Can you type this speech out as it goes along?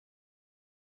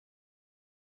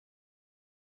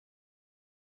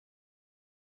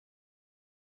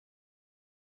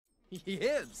He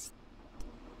is.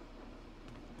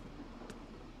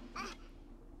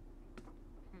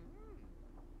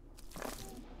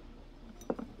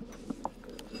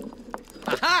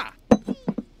 Aha!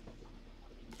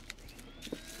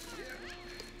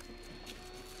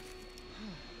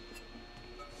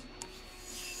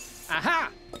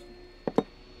 Aha!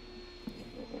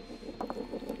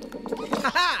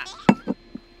 Aha!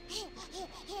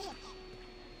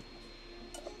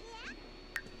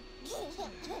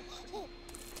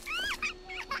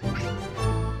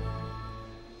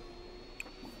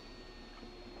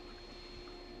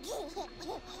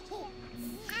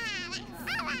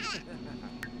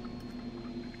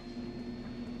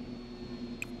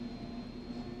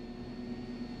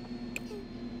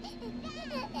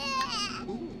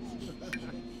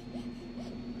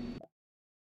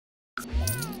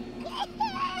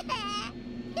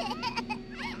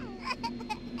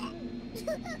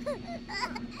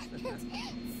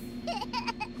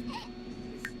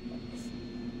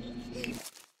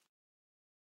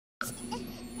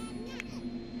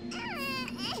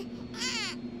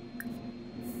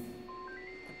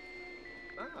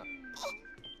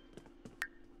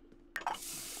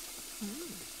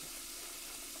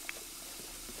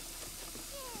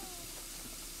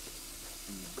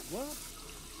 What?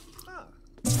 Ah.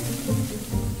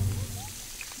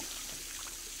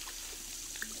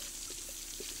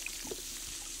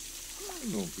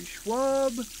 Lumpy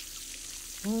Schwab,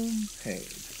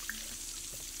 homemade.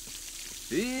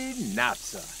 Big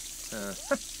napsa.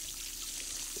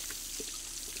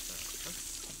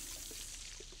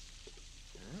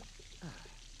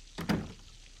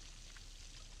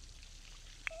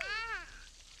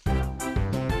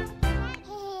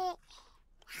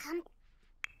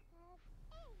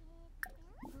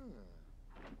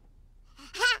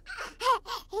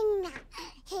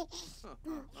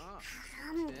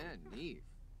 Neat.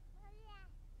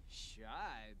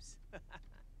 Shibes.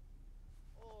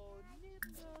 Oh,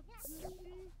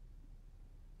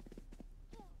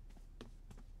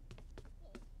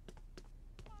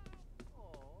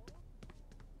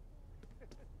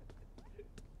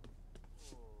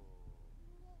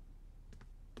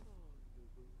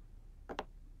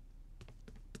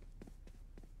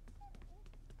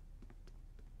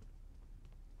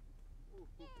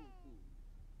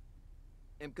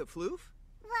 Imka Floof?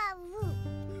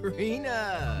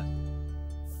 Rena!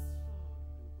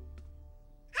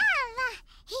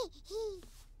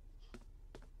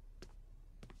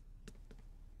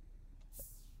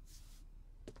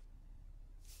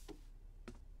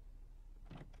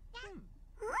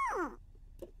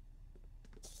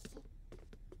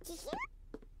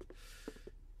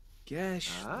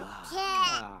 Gesh.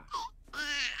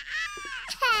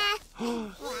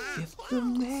 It's the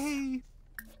May.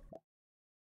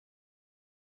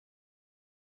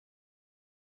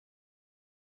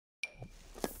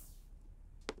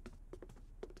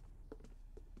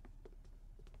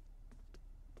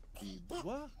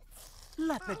 What?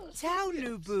 Lapatau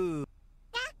Nubu.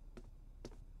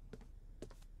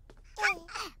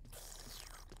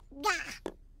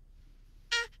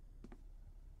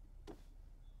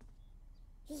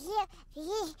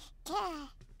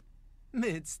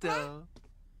 Midsto.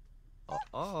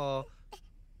 Uh-oh.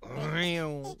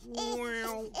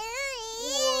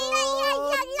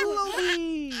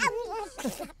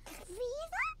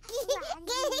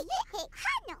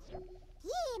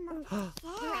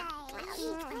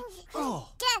 Oh.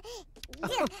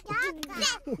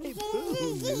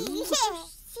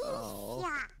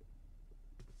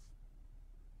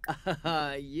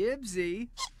 Yibsy.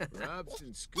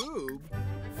 Robson Scoob.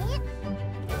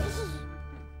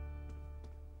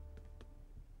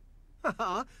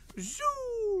 Haha.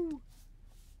 Zoo.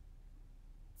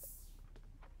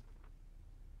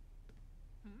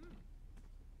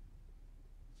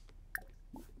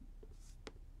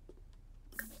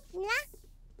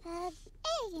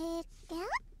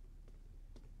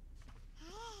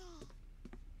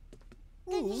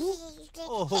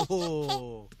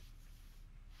 Oh.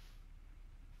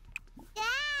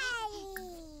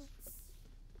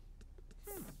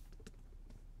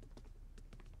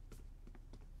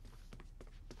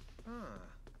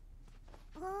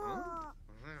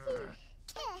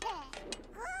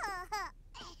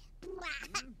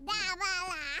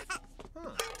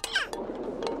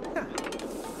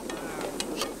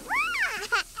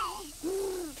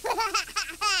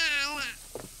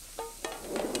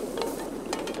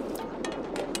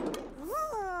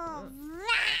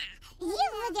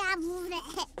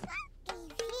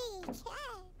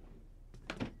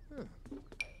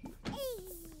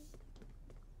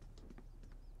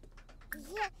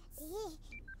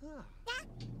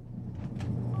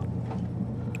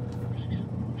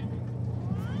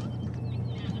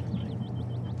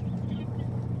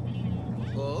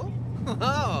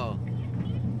 Oh!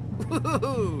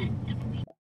 Woohoo!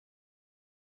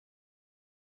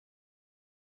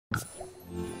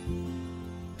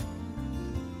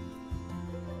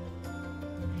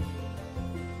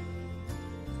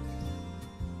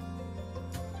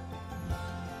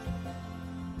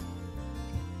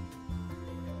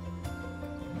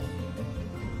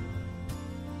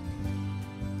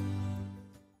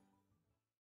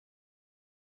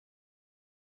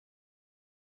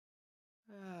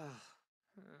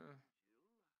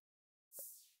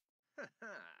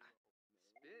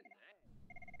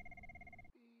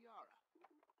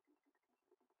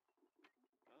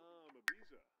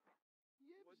 Mabiza.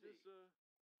 What is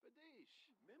Badesh.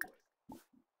 Mimlet.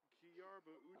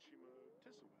 Kiyarba Uchima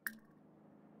Tissawet.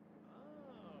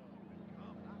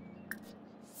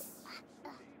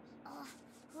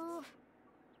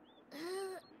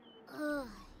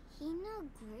 He no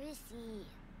greasy.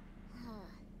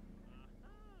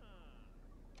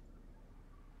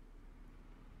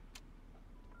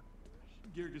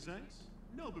 Girgazais.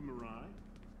 Noba Marai.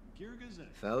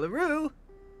 Girgazais. Falaroo.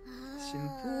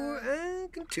 Sinpur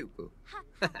and Kentupu.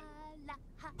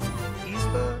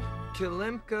 Ispa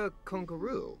Kilemka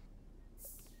Kongaroo.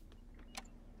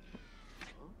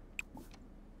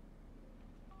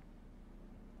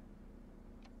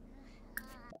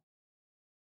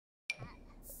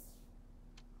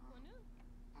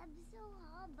 Abso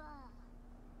haba.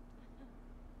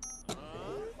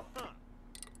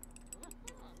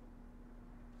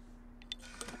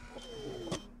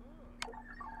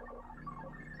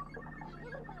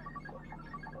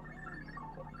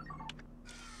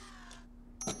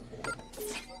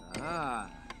 Ah.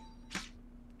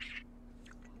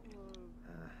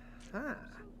 Aha.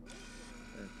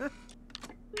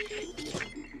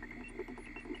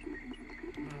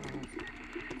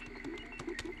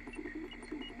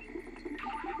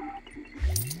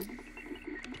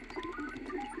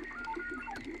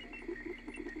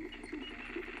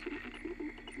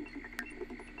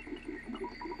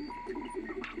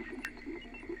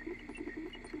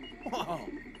 Wow.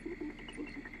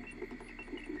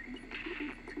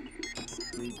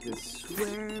 We could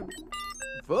swear.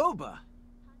 Voba.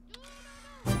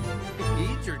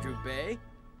 Eat your Bay.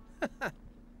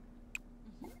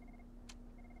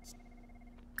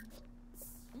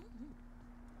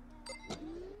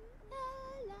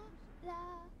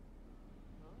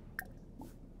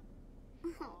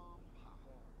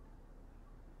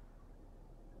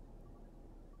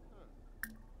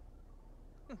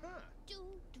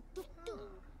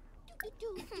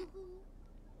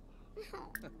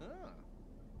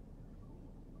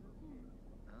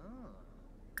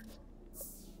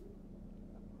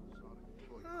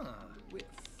 Whiff.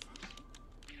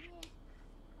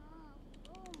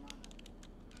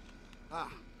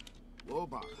 Ah,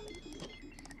 Woba.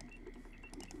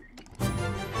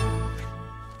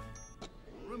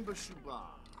 Rimba Shuba.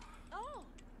 Oh.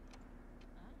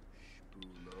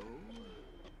 Spulo.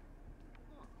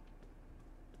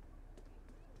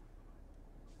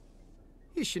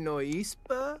 Ishino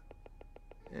Ispa.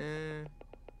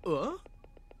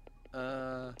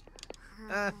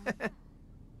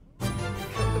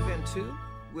 Ventu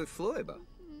with Floiba.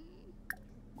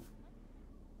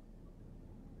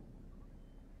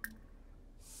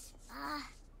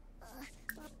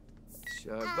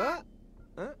 Shabbat.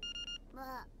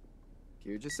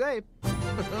 Here'd you say.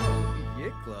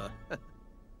 Yikla.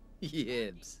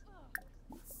 Yibs.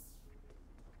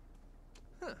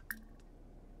 Huh.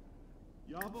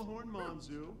 Yabahorn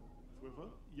Manzu. Wiva.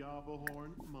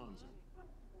 Yabahorn Manzu.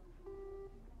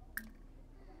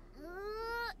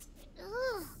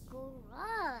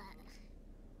 Gross.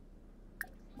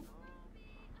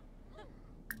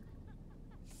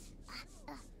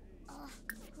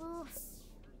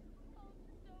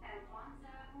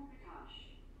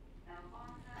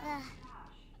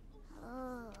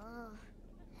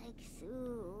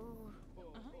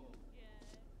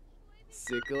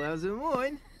 Sickle as a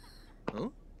moin. Huh?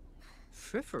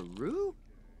 Friffaroo?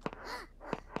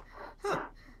 Huh.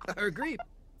 Agree.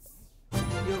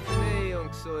 Yofane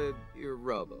young soy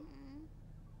irrabo.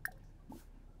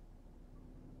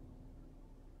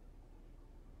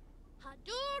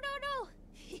 Ha-do-do-do.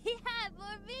 Yeah,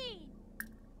 for me.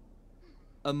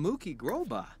 A Mookie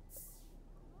Groba.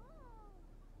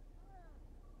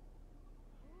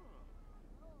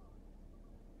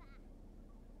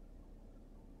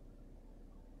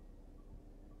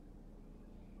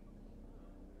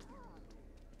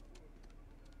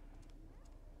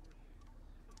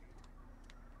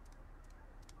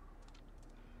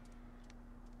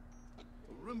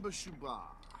 Rimba Shuba.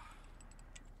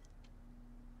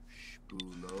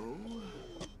 Spulo.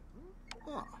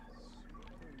 Ah.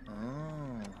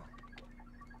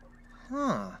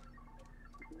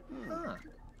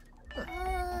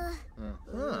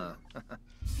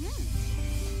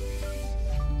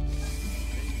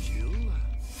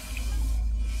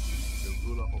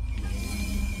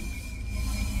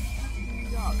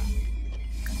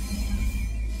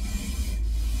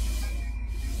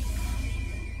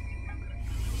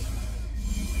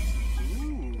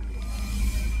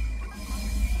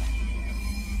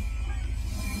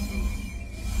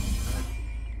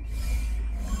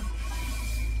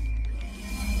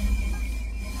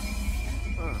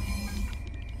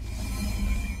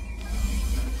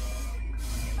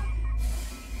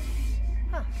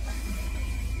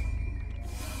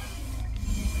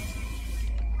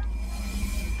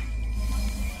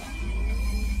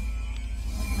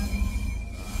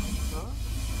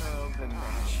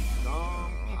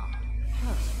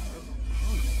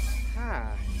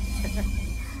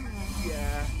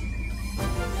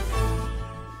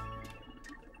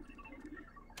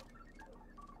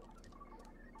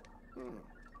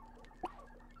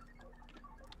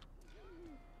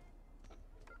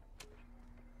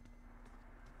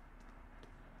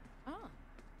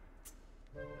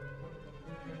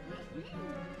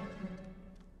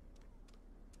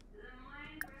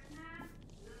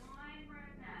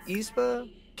 Ispa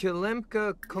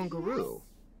Kilemka Kongaru.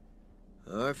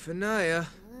 Arfanaya.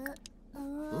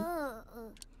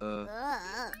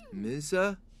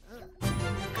 Misa.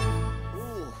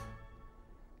 Ooh.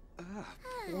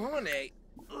 Pone.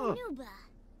 Nuba.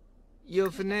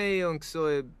 Yofane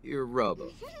Yonksoy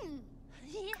Iraba.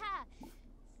 Yeah.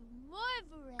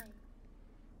 Morvore.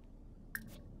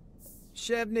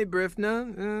 Shevne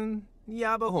Brifna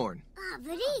Yabahorn.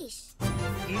 Varish.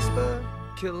 Ispa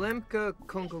Kilemka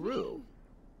Kongaru.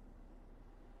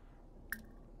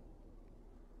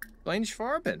 Blaine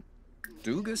Schwarben.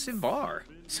 Duga Sivar.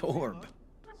 Sorb.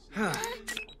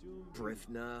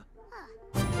 Brifna.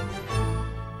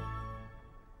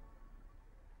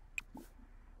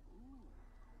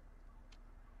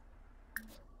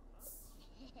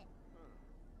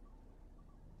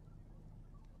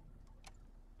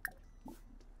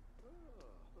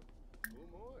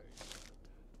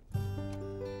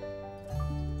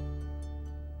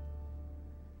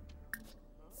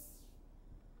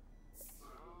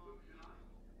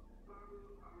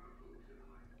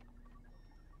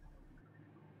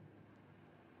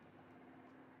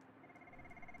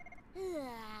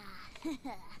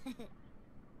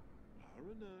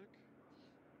 Aranak.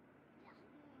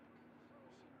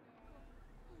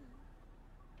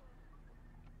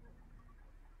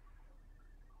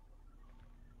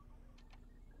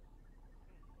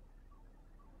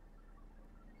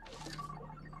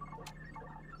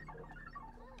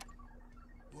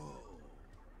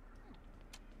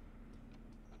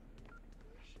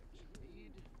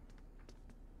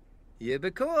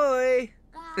 Yibakoi.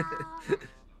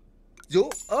 Zo,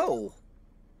 oh.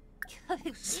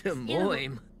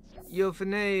 Samoim.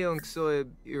 Yofane Yonksoy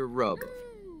Iraba.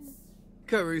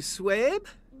 Karu Swab.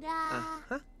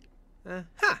 Ha.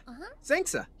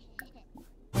 Zanksa.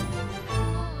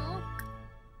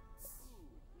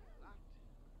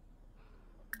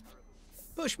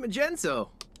 Push Magenzo.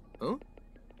 Oh?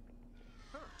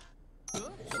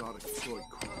 Exotic toy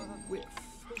whiff.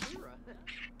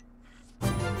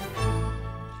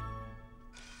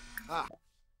 Ah.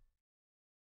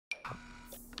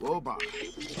 Woba.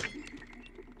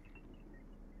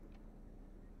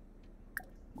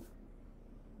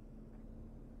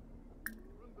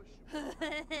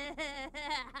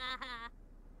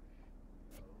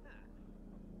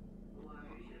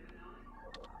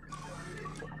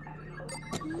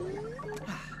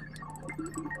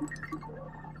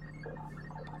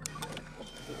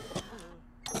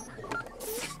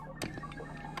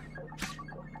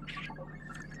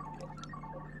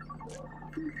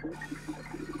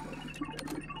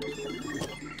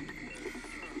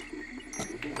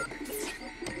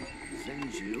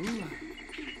 Zenju.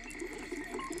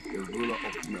 The ruler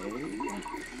of May.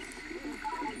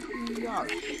 Yar.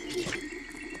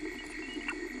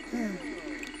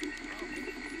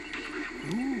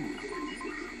 Ooh.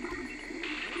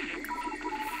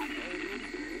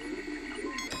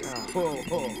 Ho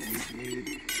ho.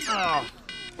 Ah,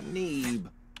 Neeb.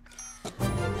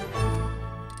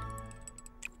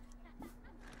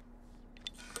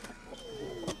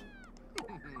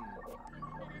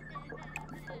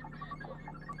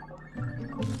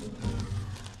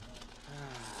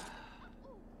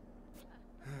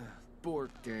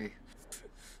 Bork day.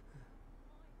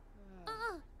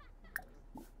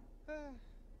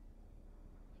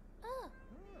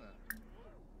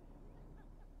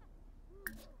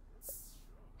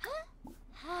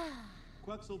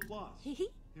 Quexel Plus.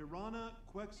 Hirana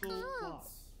Quexel Plus.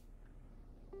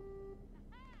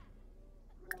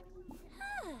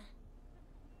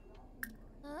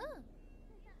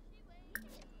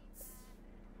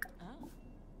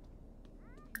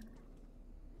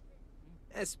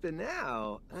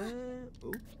 Espinal.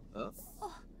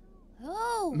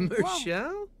 Oh.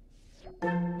 Michelle?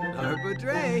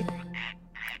 Arbadre.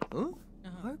 Huh?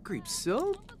 Heart creep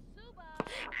soap?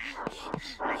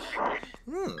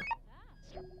 Huh.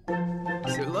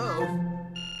 Silo.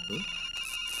 Huh?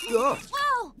 Oh,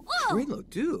 Whoa. Whoa. Greenlow,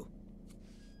 do.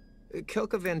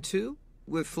 Kelka Van Tu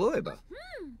with Floiba.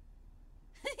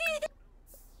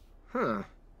 Huh.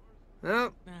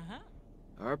 Well,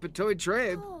 Arpatoid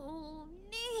Trabe. Oh,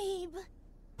 Neeb.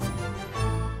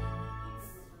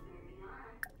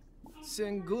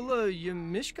 Sangula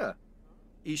Yamishka.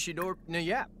 Ishidor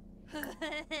Nayap.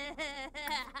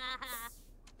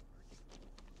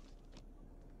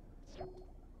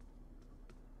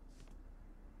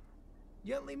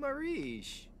 Yentli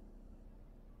Marish.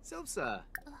 Sopsa.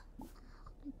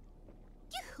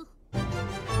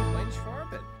 Blaine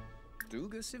Schwarben.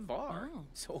 Duga Sivar.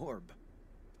 Sorb.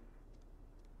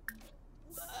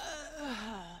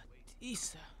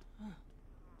 Tisa.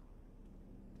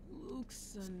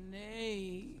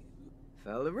 Oxanay.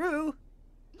 Falaroo.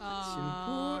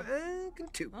 Simpu and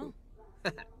Kentupu.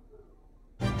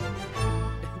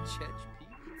 Chech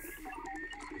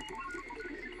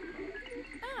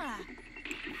Ah.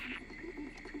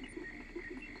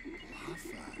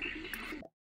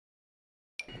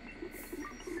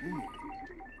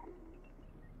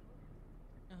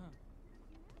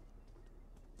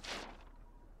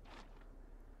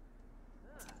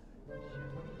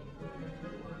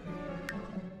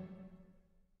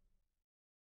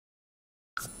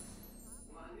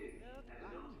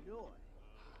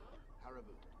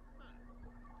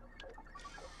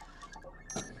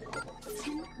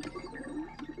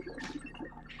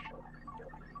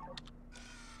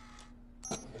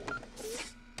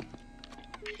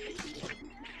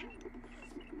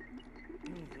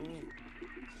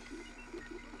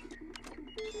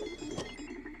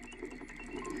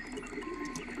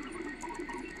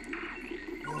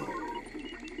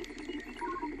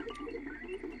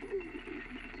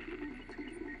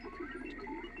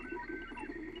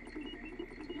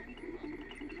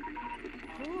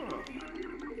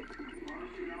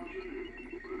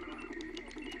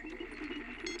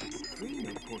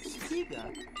 Primo Porciga.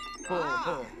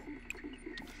 Ho.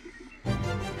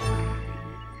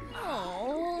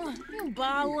 Oh, you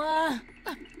bala.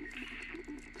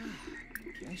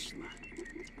 Geshla.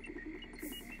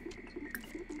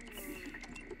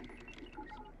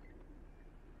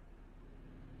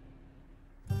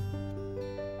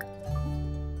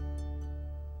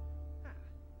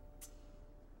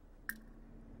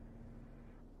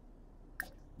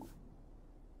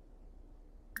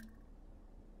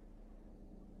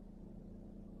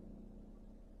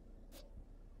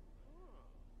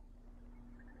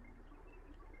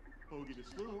 Pogi the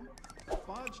Sloom.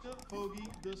 Fajna Pogi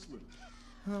the Sloom.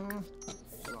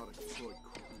 Exotic toy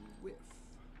whiff.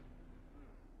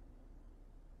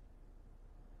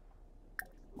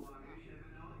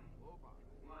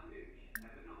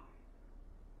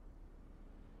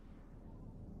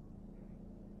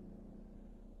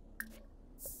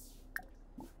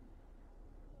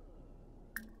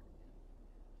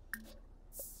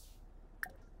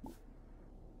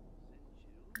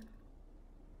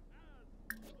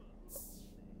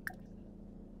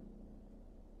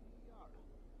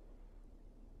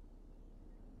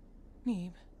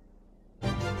 Neeb.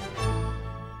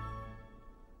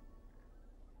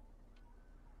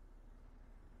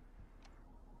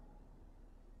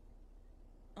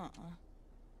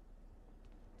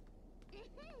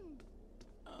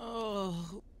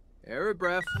 Oh.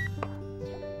 Erebref.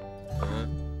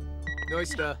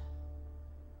 Noista.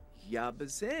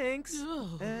 Yabazanks.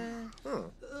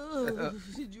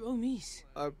 Dromies.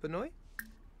 Arpanoi.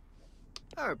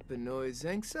 Arpanoi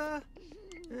Zanksa.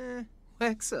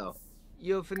 Wexo.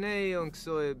 Yofane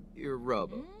Onksoy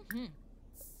Irrubbo.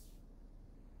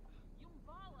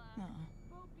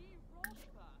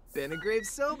 Benegrave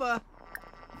Soba.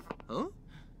 Huh?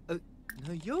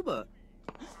 No Yoba.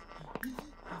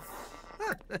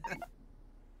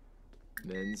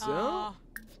 Menzo.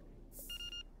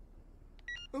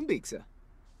 Umbixa.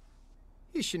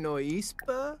 Ishinoi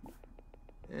Ispa.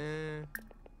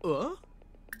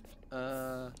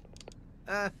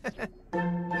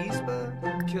 Ispa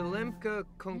Kilimka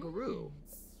Kongaroo.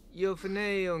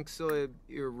 Yofane Onksoy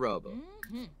Irrubbo.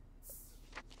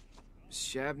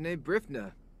 Shabne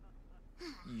Brifna.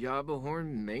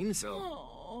 Yabahorn Mainso.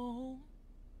 Oh.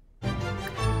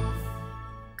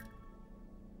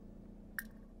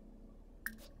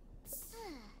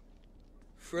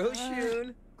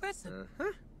 Froshun. Crescent.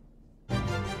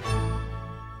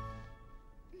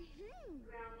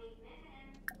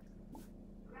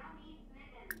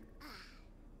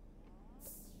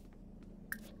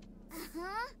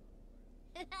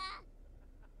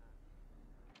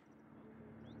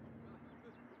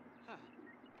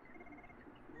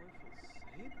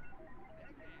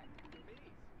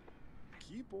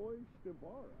 Keyboy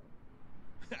Stivara.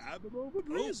 Abimova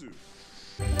Blazu.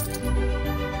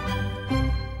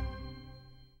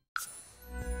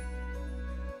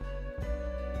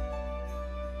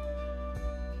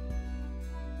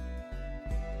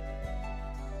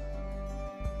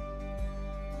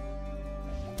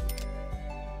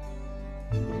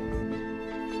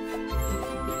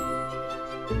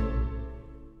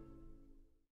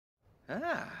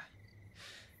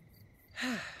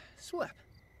 Swap.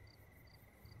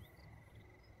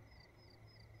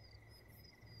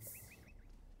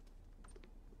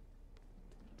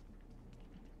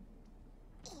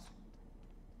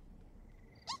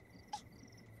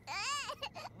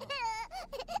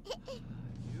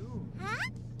 You.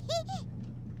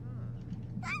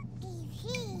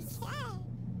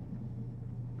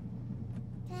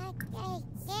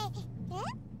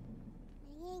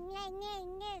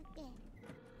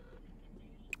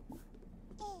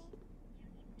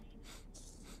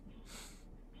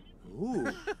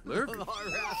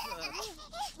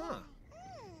 Huh.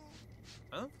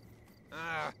 Huh?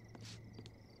 Ah.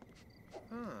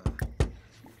 Huh.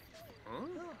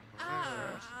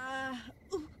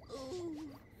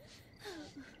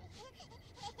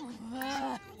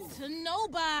 Huh?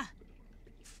 Tanoba.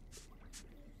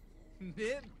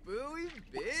 Bit buoy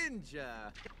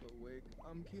binja. Awake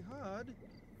kihad.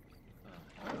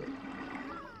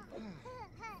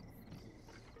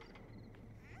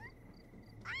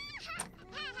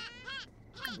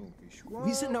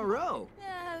 He's in a row.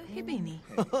 Hibini.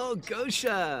 Oh,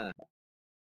 Gosha.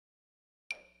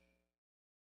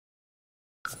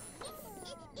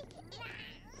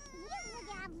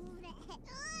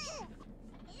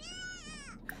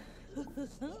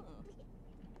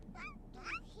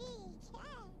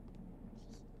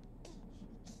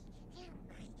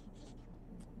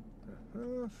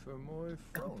 For more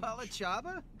phone.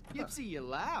 Palachaba? Yipsy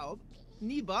Yalaub?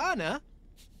 Nibana?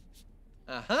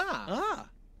 Aha! Ah!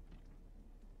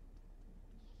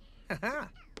 Haha!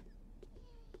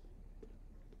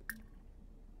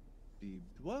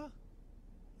 Bibwa?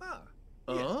 Ah!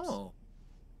 Oh!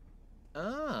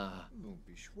 Ah!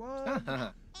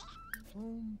 Lumbishwa?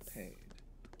 Home paid.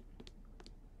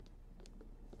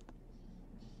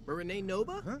 Marine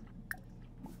Noba? Huh?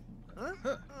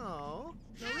 Huh? Oh,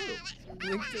 Naru.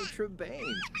 Linkto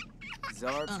Trebane.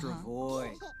 Zarb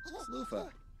Stravoy. Sloofa.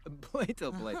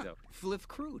 Plato Plato. Fliff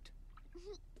Kroot.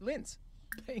 Linz.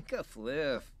 Panka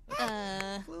Fliff.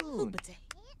 Floon. Hubate.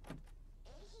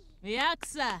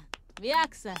 Viaxa.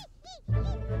 Viaxa.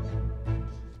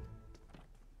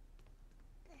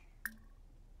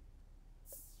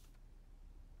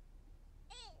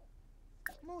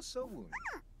 Mosowoon.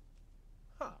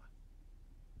 Ha.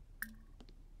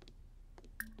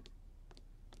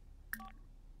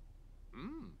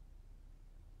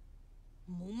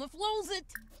 Muma flows it.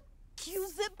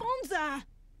 Cues it bonza.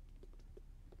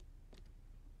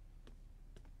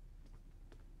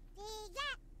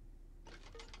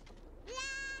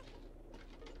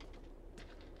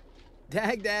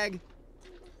 Dag Dag.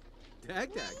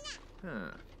 Dag Dag.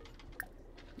 Huh.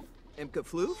 Imka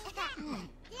Floof?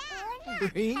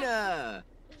 Rena.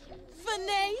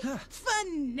 Fanay.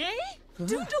 Fanay.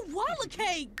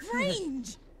 Dudawalake.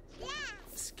 Grange.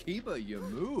 Skiba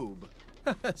Yamoob.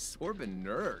 Sorbin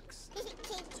Nurks.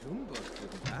 Tumba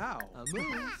Kudow.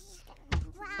 Amoose.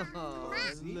 Oh,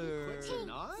 lure.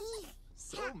 Not?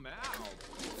 So mal.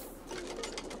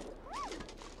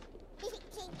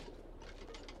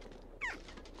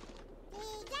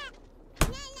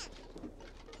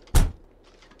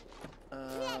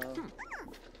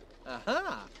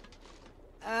 Aha.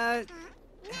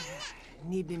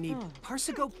 Need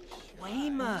Parsigo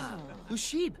Plama.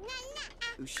 Ushib.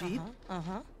 Ushib?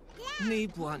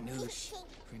 Nibwanush.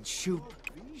 Prinshoop.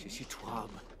 Shishitwab.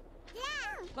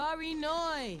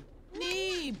 Barinoi.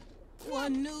 Neeb.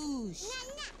 Wanoosh.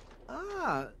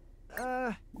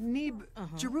 Nib.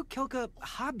 Jaruk Kelka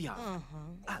Habya.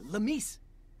 Lamis.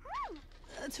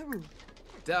 Taru.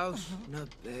 Daus na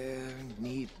bear.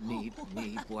 Need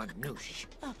Wanush.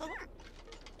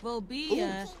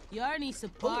 Vobia. Yarni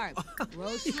Saparp.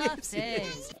 Roshma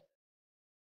Fez.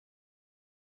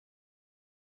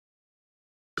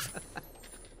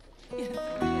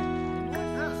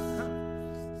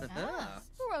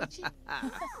 Rochi.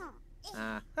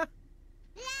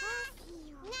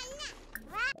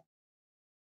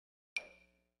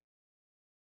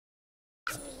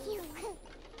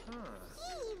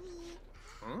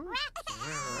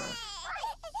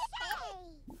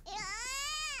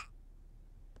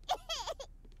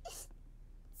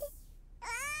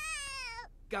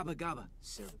 Gaba Gaba.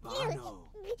 Servano.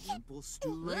 Dimple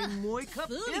Stule Moika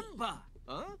Pimba.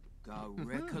 Huh?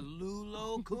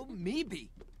 Garekalulo Kumibi.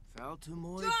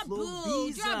 Faltumoy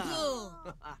Flobiza.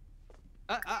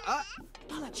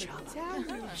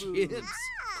 Chips.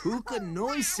 Puka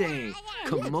Noise.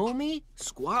 Kamomi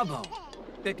Squabo.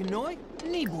 Bekanoi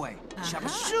Nibwe.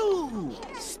 Shabashu.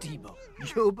 Stebo.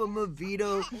 Yoba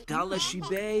Mavito.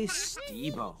 Galashibe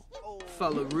Stebo.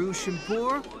 Falaru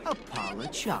Shimpur. Apala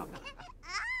Chaba.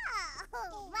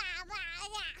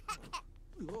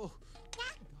 Oh.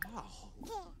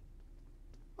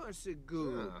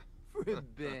 Parsigu.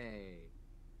 Fribe.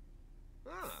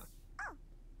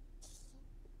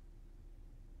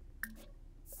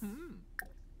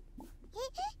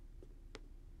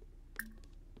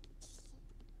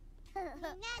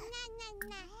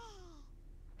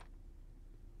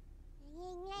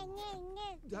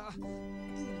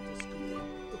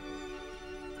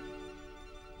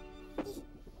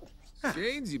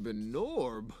 Shanesy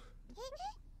Benorb.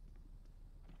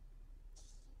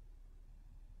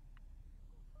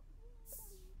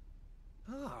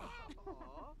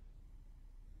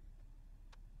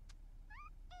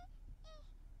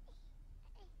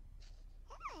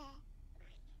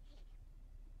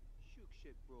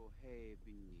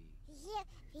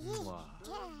 Mwah.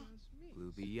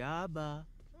 Lubiaba.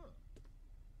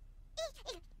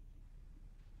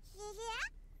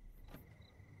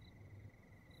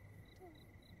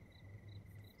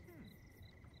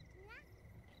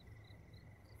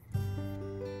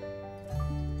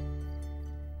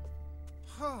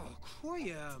 Oh,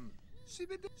 Koyam.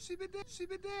 Sibide.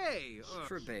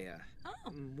 Trebea.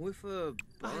 Oh. With a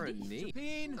barani.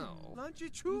 Pin. Oh.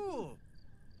 Lunchachul.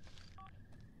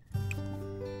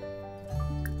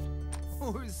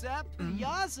 Or Zap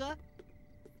Yaza.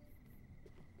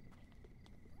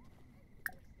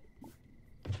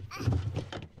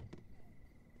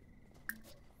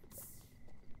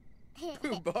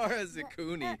 Ubara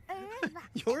Zakuni.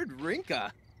 Yord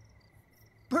Rinka.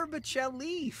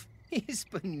 Burbachalif.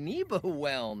 Hispaniba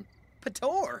Weln.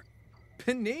 Pator.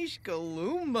 Panish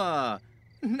Galuma.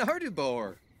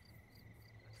 Nardubor.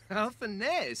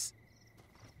 Alphanes.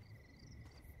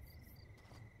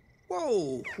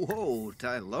 Whoa, whoa,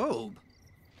 Dilobe.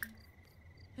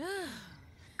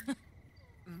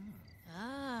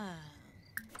 Ah.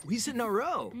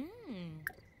 Wisanaro.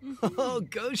 Oh,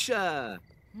 Gosha.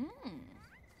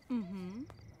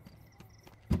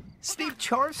 Steve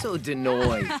Charso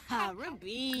Denoy.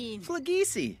 Rabin.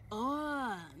 Flagisi.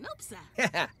 Oh,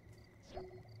 Nopsa.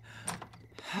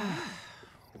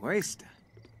 Waste.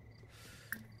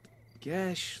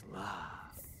 Geshla.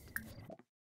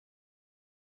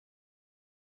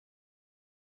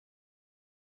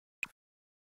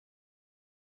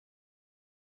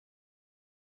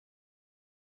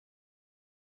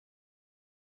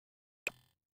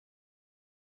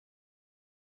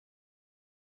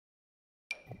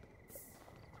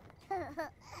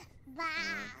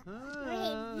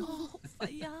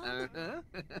 Faya.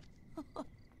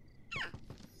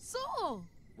 So.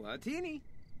 Watini.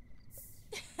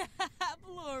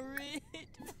 Florid.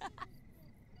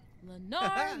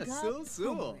 Leonard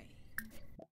Sul.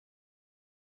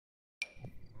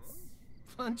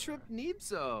 Funtrip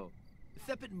Nipso.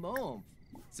 Thepit Mom.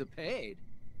 Zapade.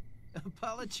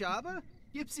 Palachaba.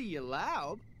 Yipsy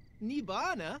Yalaub.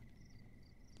 Nibana.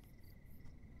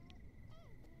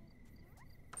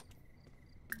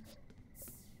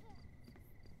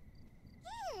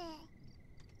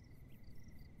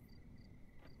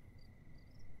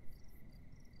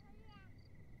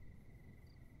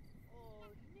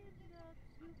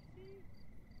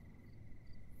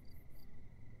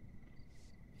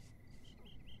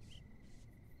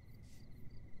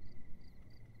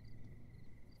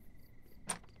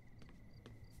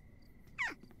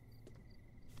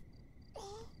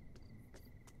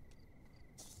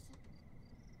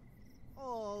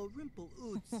 Oh, Rimple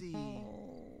Ootsie.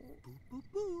 Boo boo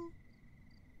boo.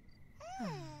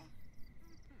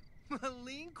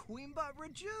 Maline Queenbot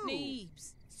Raju.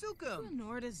 Neebs. Sukum.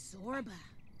 Norda Zorba.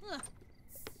 Ugh.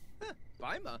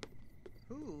 Bima.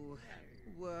 Who?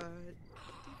 What?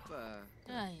 Deepa.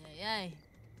 Ay, ay, ay.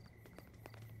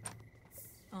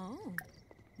 Oh.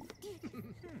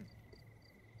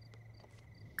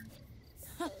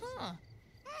 Haha.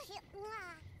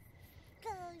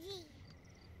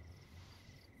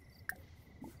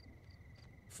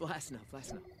 Flasno.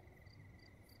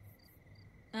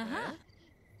 Uh-huh.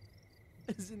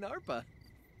 Zinarpa.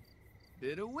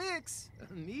 Bit of Wix.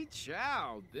 Me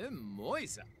chow. Bim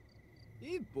moisa.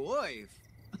 E boy.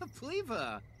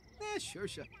 Pleva.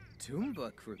 Shursha.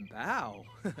 Tumba Krimbao.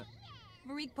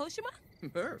 Marik Poshima?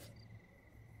 Murph.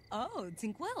 Oh,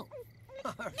 Tinkwell.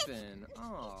 Arfin.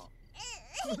 Oh.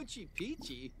 Uchi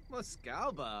Peachy.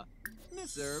 Moscalba.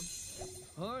 Miserb.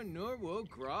 Har Norwo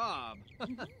Grob.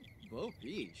 Bo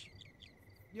Peach.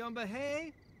 Yumba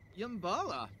Hey.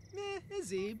 Yumbala. Meh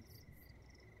Izib.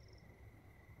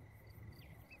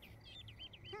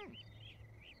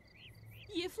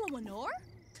 Yiflawanor?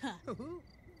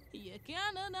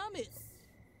 Yakana Namit.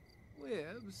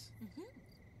 Wibs.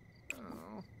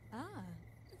 Oh. Ah,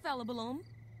 Falabalom.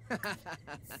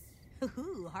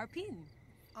 Harpin.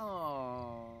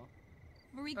 Oh.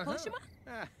 Marik Poshima?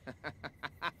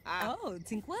 Oh,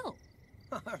 Tinkwell.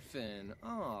 Arfin.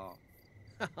 Oh.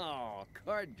 Oh,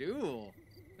 Cardul.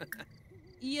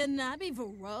 Yanabi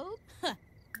Varrobe?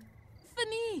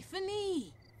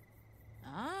 Fani.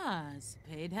 Ah,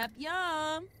 Spade Hap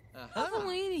Yum.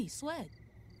 Avalini, Sweat.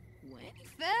 Wenny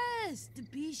Fest,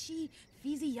 Debishi,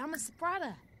 Fizi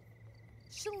Yamasaprada.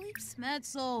 Shalip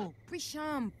Smetso,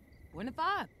 Prisham,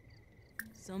 Buenafab.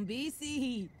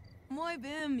 Sumbisi,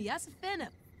 Moibim,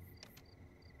 Yasafenep.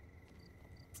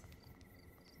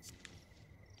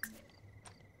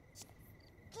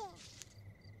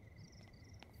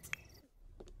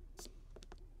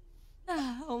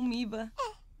 Ah, Omiba.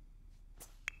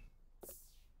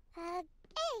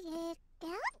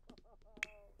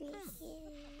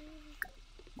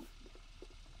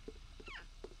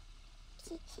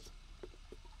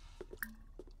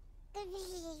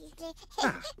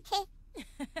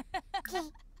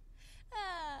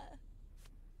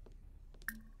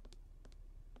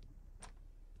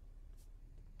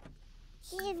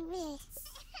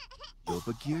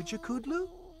 Yobagir Jakudlu?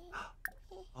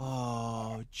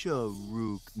 Oh,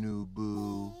 Jaruk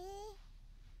Nubu.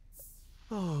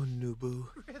 Oh, Nubu.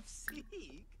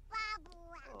 Rifseek.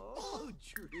 Oh,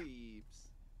 Dreeps.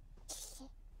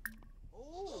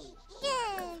 Oh.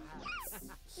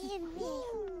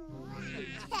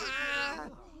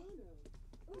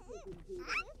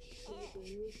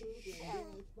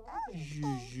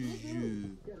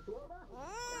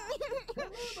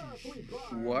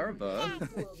 Warba.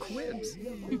 Quibs.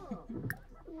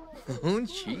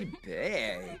 Unchi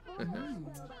Bay.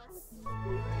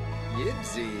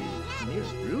 Yibsy.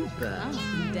 Niruba.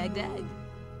 Oh, dag dag.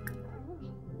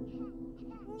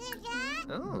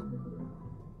 Oh.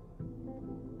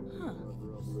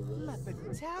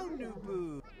 Lapatow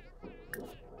Nubu.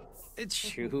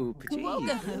 Choop.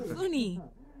 Woga, Funi.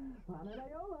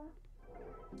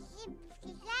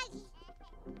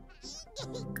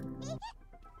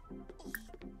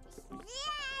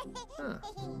 Huh.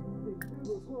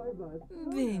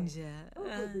 Benja.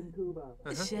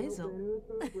 Shazel.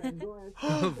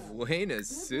 Buena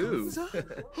soup.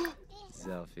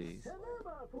 Selfies.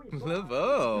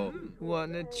 Lavo.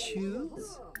 Wanna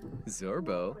choose?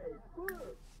 Zorbo.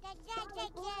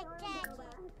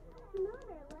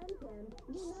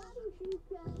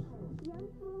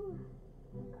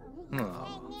 Oh.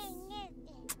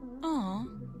 Aw.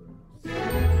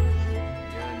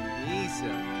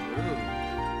 Janisa.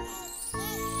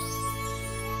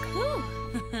 Ooh.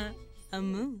 A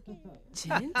moo.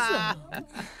 Gentle.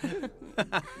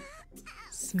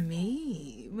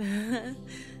 Smeeb.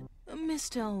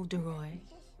 Mr. Olderoy.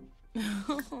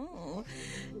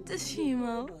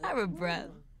 Dashimo, our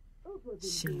breath.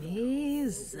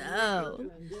 Shmeezo.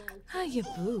 How you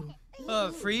boo?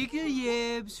 Freaky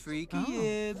Yibs, Freaky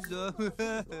Yibs.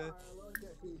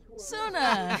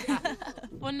 Sooner.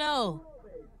 Well, no.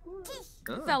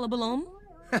 Fella balloon.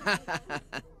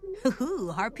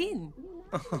 Ooh, harpin.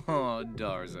 Oh,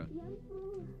 Darza.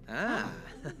 Ah.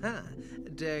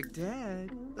 Dag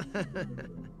dag.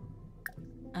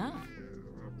 Ah.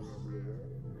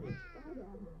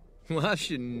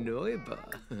 Washinoiba.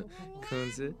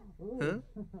 Kunze. Huh?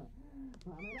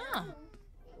 Ah.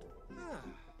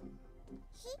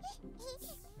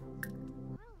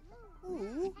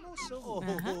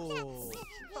 Oh.